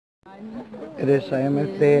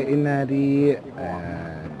Raesolicious, Inari.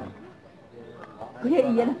 Kuya,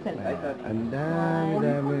 iyan ang Ang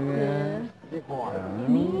dami nga.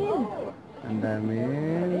 Ang dami.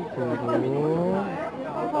 Puro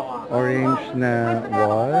orange na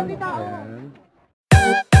wall. Ayan.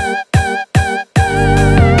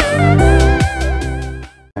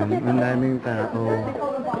 Ang daming tao.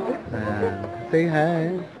 Say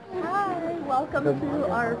hi. Hi! Welcome to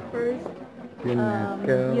our first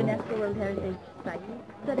UNESCO World Heritage Site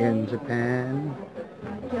today. In Japan.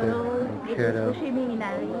 Fushimi,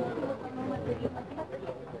 Inari.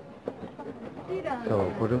 So,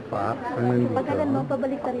 puro fox ang nandito. Pagkagan mo,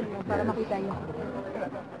 pabalik ka rin mo para makita nyo.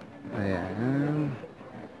 Ayan.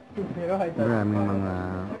 Maraming mga...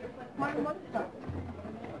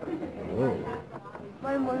 Oh.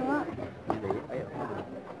 Marmol nga.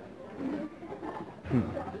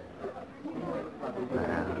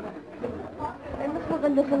 Ay, mas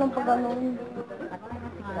maganda siya ng pag-anon.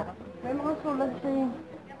 May mga sulat siya yun.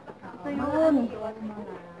 Sa yun.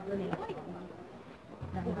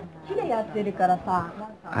 Sila yatsiri karasa.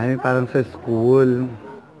 Ay, parang sa school.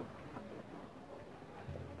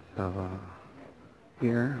 So,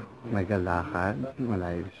 here, may galakad.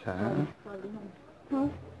 Malayo siya.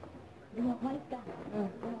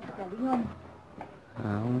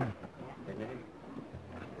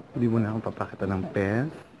 Hindi mo na akong papakita ng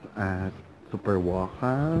pes at super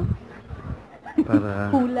waka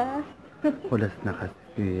para hulas na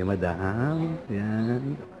kasi madam.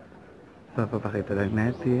 Yan. Papakita lang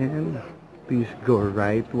natin. Please go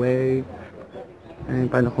right way.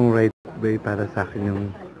 Ay, paano kung right way para sa akin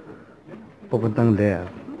yung pupuntang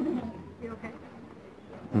left?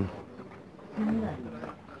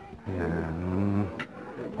 Ayan.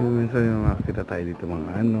 Minsan yung makakita tayo dito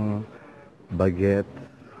mga baguettes.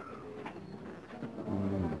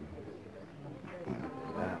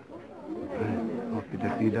 Oh,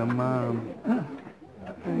 pida-pida ma'am.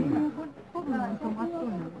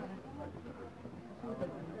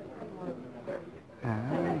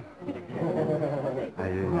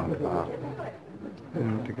 Ayun yung pa.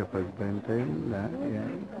 Yung tigapag-benta yun na.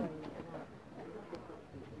 Ayan.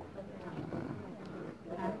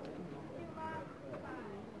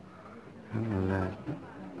 Wala.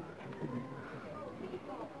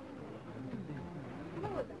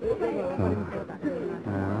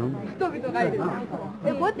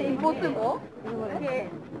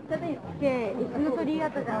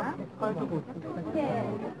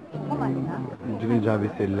 Junijabi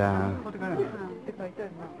sila.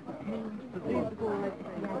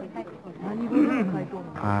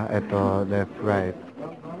 Ito, left, right.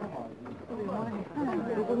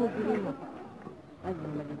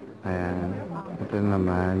 Ayan. Ito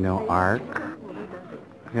naman yung arc.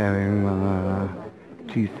 Kaya yung mga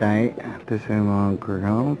chisay. Tapos yung mga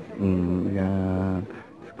girls. Yan.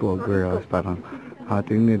 School girls. Parang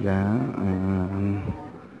hating nila.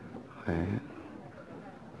 Okay.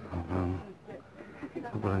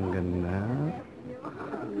 Sobrang ganda.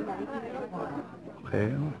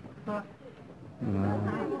 Okay.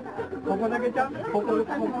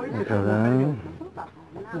 Ito lang.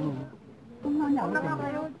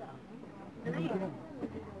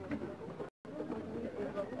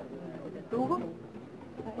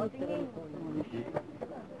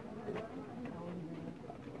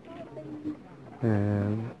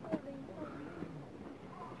 And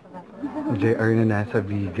JR na nasa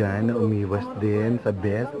vegan, umiwas din sa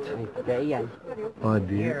best. O,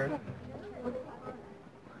 di.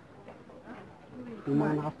 Yung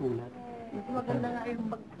mga nakasulat. Mas maganda nga yung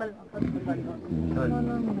pagpalakad.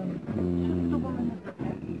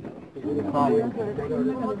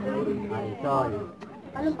 Sorry.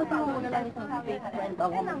 Alam pa sa mga lang isang fake friend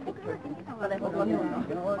ako mag-picture. Wala ko kami, no?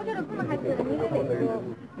 Kasi nagpapakit sila nila eh.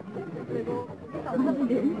 Pero, kasama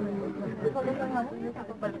din. Kasi nga nga, sa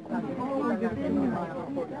pagbalik natin.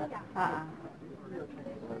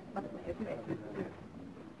 Mas may effect.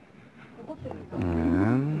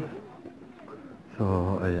 Ayan. So,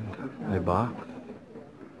 ayan. May box.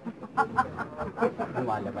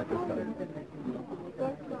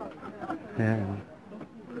 Ayan.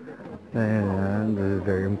 Ayan. This is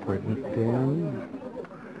very important thing.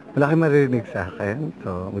 Wala kayong maririnig sa akin.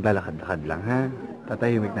 So, maglalakad-lakad lang, ha?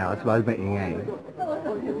 Tatahimik na ako. So, bawal maingay.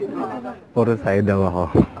 Puro side daw ako.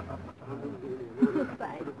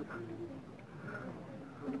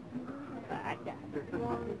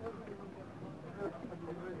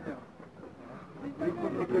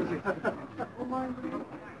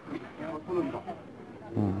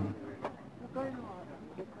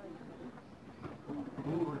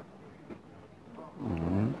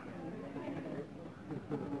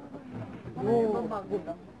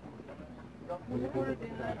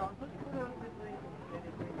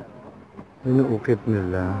 Inuukit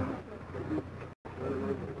nila.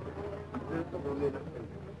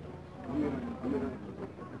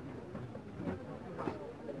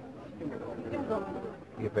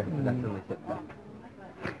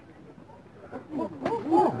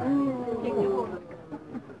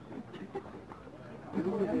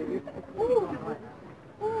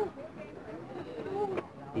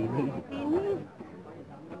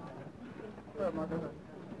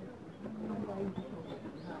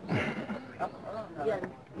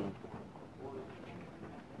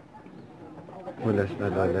 Hulas na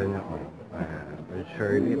lola niya ko. With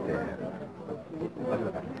Shirley there.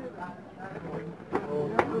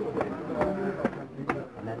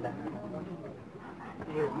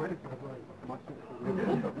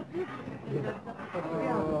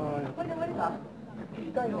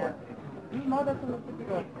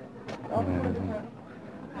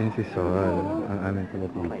 Yan si Sol, ang aming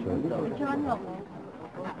television.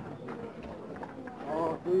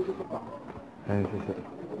 Yan si Sol.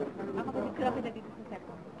 Ako pa si Krabi na dito sa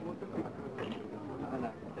Sepo.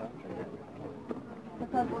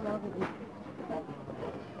 Masal po na ako dito.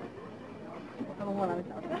 Masal mo namin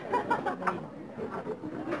sa ako.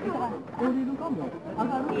 Uli ka mo? Ang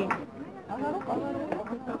haro? Ang haro ka?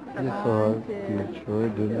 Si Sol, picture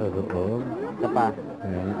dun sa loob. Tapa.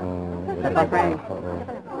 Ayan, oh. Tapa, Frank. Oo.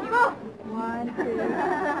 1,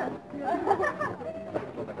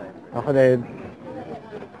 2. Ako din.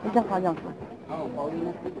 Diyan ka, diyan ka.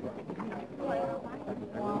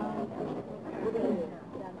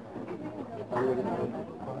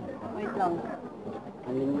 Wait lang.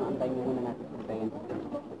 Alin yung antayin mo muna natin sa tayo.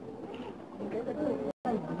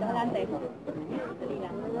 Nakalantay ko. Dali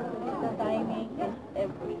lang. The timing is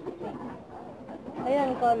everything.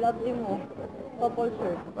 Ayan ko, lovely mo. Couple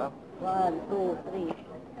shirt. 1, 2,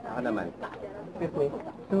 3. Ako naman.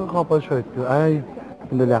 Yung couple short ko, ay,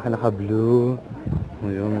 yung lalaki naka-blue.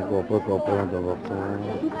 Yung couple na daw ako.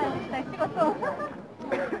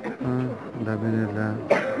 Ang dami nila.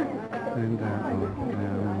 Ang dami.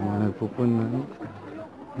 Mga nagpupunan.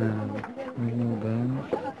 Ano ba?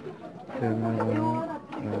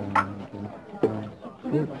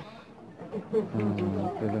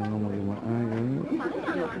 Kailangan maging maayos.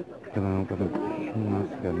 Kailangan pa mas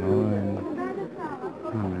ganon.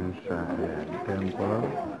 Siya. Tempo.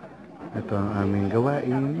 Ito ang aming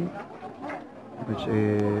gawain. Which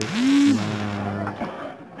is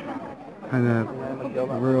hanap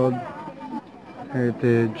World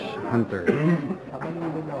Heritage Hunter.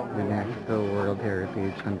 UNESCO World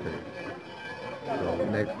Heritage Hunter. So,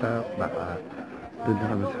 next stop, baka doon na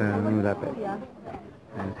kami sa malapit.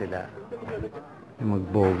 Ayan sila. Yung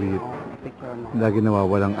mag-bowit. Lagi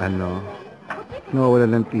nawawalang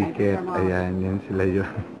nawawalan ng ticket. Ayan, yan sila yun.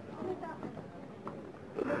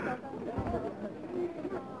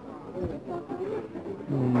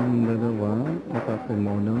 Dalawa,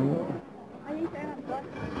 nakakimono.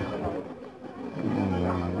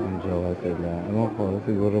 Ang jowa sila. Ewan ko,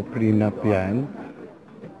 siguro prenup yan.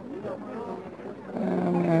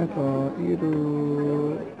 Ito,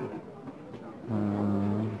 iru.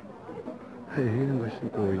 Ay, ang gusto ni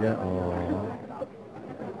Kuya, oh.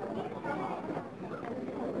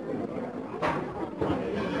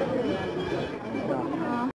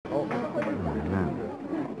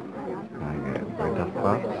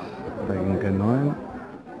 Laging ganon.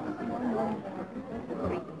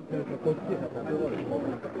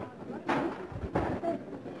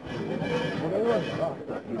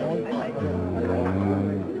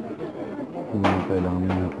 Kailangan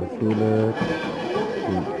mo na pasulat.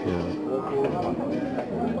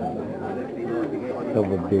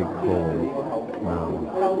 Have a big goal. Wow.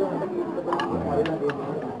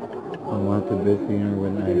 I want to be here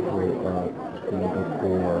when I grow up.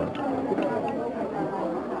 Before.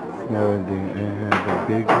 Nowadays, I have a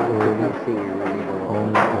big home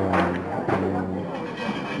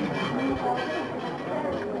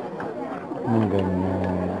ang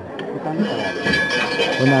ganyan.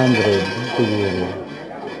 100 siguro.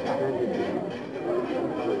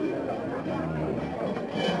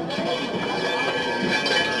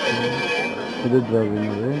 Ito driving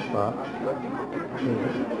na rin pa.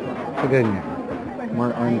 So ganyan.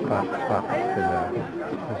 More on packs sila.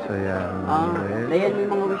 Sayang. Ayan may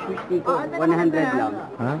mga wish dito. 100 lang.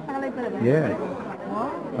 Ha? Yes.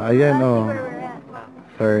 Ayan o.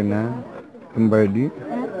 Sir na. Kimberly.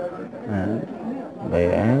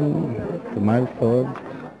 Ayan. Tumalsod.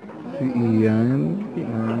 Si Ian.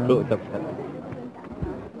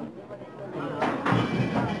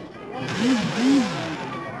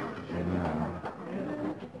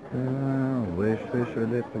 Wish wish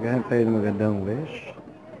ulit. Maghanap tayo ng magandang wish.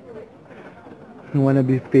 Wanna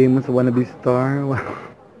be famous, wanna be star.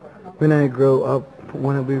 When I grow up,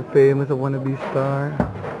 wanna be famous, I wanna be star.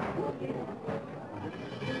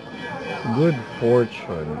 Good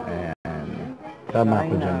fortune. And tama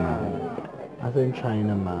ako dyan, ma'am. Asa yung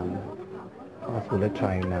China, ma'am? Nakasulat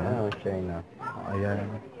China. China. Ayan.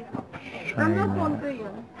 China.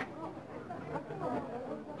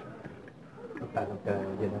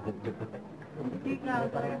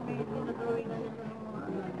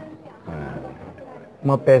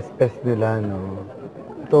 Mga pes-pes nila, no?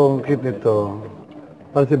 Ito, ang cute nito.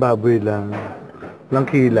 Parang si baboy lang. Walang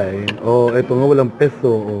kilay. Oh, ito nga, walang peso.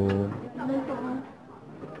 Oh.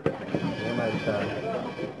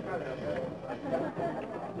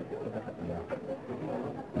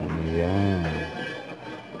 Ayan.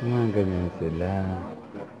 Mga ganyan sila.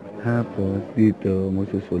 Tapos, dito,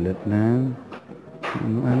 magsusulat ng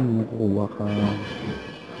ano, kukuha ka.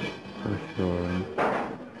 Person.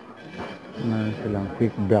 Meron silang quick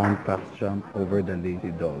brown fox jump over the lazy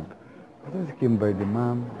dog. Ito si Kimberly,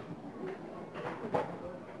 ma'am.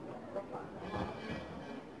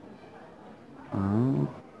 Ah.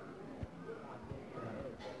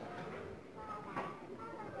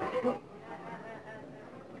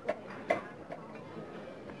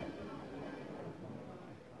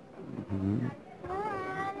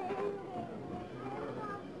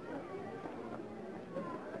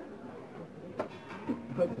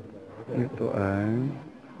 Ito ay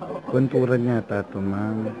kwenturan yata ito,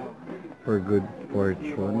 ma'am. For good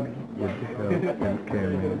fortune, good health, and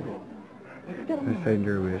caring. Recite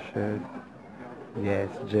your wishes.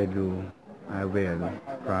 Yes, Jegu. I will.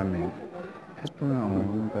 Promise. Ito nga,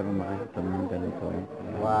 oh. Pero makikita mo yung ganito.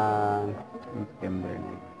 Wow. Miss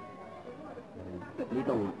Kimberly.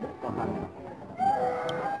 Dito.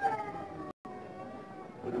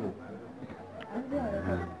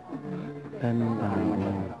 Tanong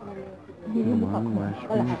tayo. Ma'am, wash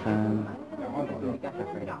minsan.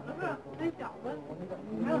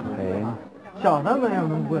 Okay. 小的没有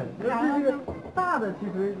那么贵，大的其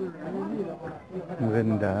实就是人民币的话。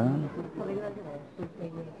 Maganda.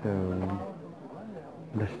 So,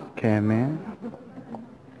 the scammer.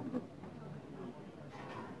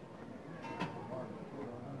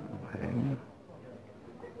 Okay.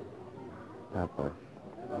 Tapos,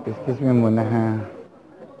 kiss me muna, ha.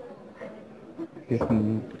 Kiss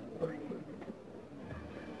me.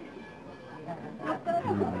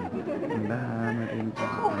 Dami rin pa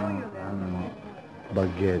ano,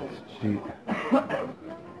 bagets.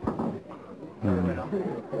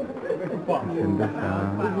 Ganda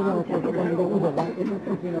sa...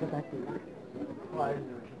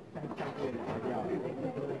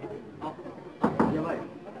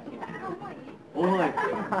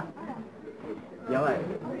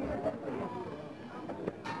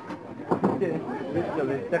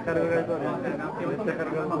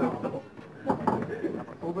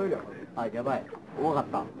 Ah, やばい。多かっ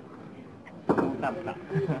た。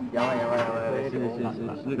やばいやばいやばい。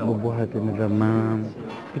Bubuhatin nila, ma'am.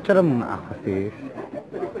 Picture mo nga ako, sis.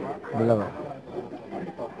 Dalawa.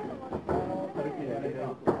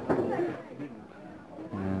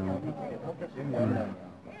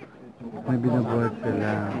 May binabuhat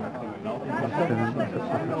sila. Gusto nang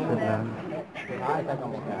usap-usap sila.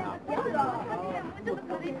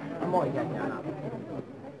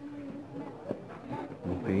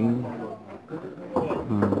 Okay.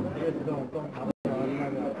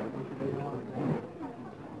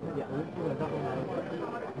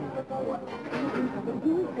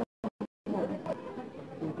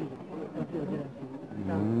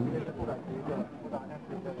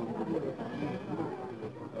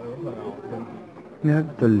 You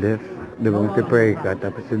have to lift. Diba, mag-pray ka,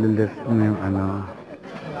 tapos i-lift mo yung ano.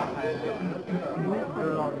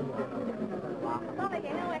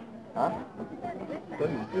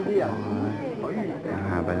 Ang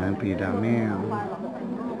haba ng pila, ma'am.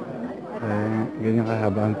 Ganyan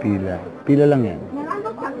kahaba ang pila. Pila lang yan.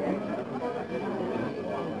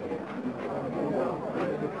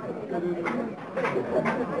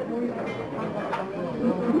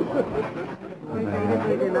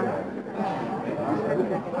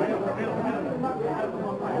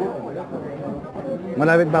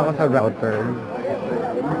 Malapit ba ako sa router?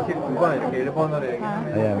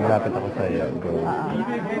 Ayan, malapit ako sa iyo. Go.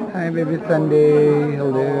 Hi, baby Sunday.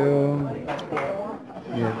 Hello.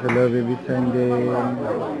 Yes, hello, baby Sunday.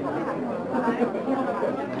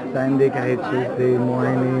 Sunday kahit Tuesday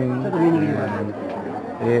morning. And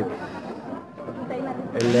it's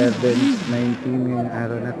 11:19 ngayong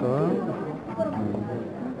araw na to.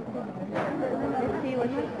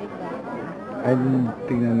 Ay,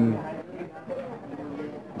 tingnan.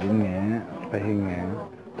 Yun nga, pahinga.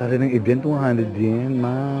 Tari ng Evian, 200 yen,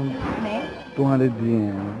 ma'am. 200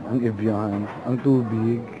 yen. Ang Evian. Ang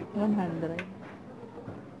tubig. 100.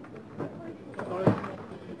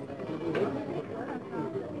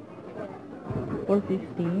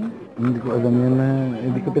 450. Hindi ko alam yun na.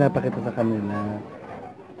 Hindi ko pinapakita sa kanila.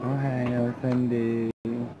 Ohio, Sunday.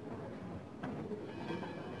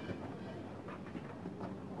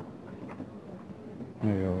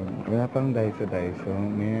 Ngayon, wala pang Daiso.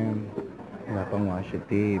 Ngayon, wala pang washi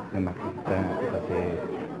tape na makita kasi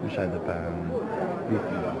masyado pang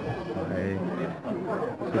busy. Okay?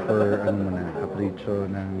 Super, kapricho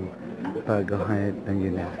ng pag-guide ng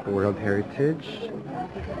UNESCO World Heritage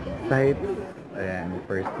Sites. Ayan,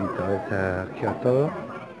 first dito sa Kyoto.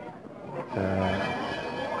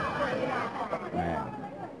 Ayan.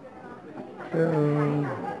 So,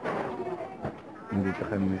 nandito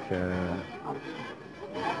kami sa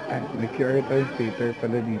may QR theater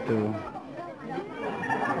pala dito.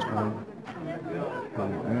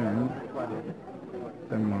 Ayan.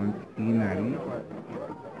 Sa Mount Inari.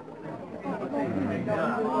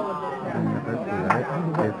 Nakasulat.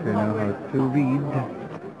 If you know how to read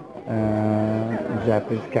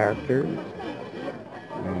Japanese characters.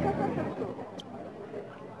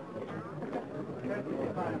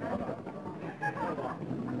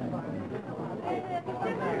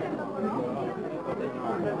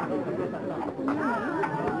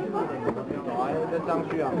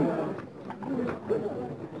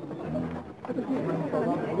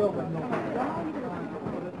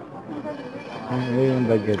 Yung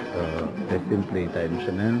baget testing playtime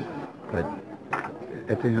siya na. But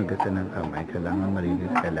ito yung hagasan ng kamay. Kailangan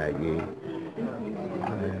malinis ka lagi.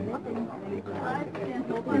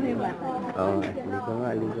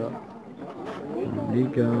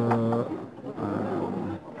 Ligo.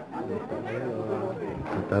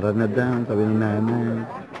 Tara na daw, sabi ng nanay.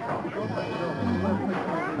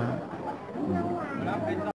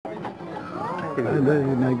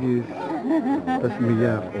 Dahil nagis. Tapos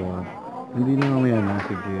miyak. Hindi na mamaya na.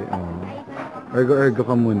 Sige. Argo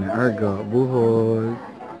ka muna. Argo. Buhos.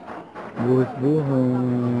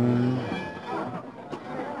 Buhos.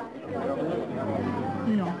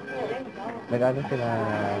 Sino? Nag-ano sila?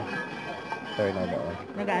 Sorry na doon.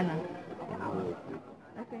 Nag-ano?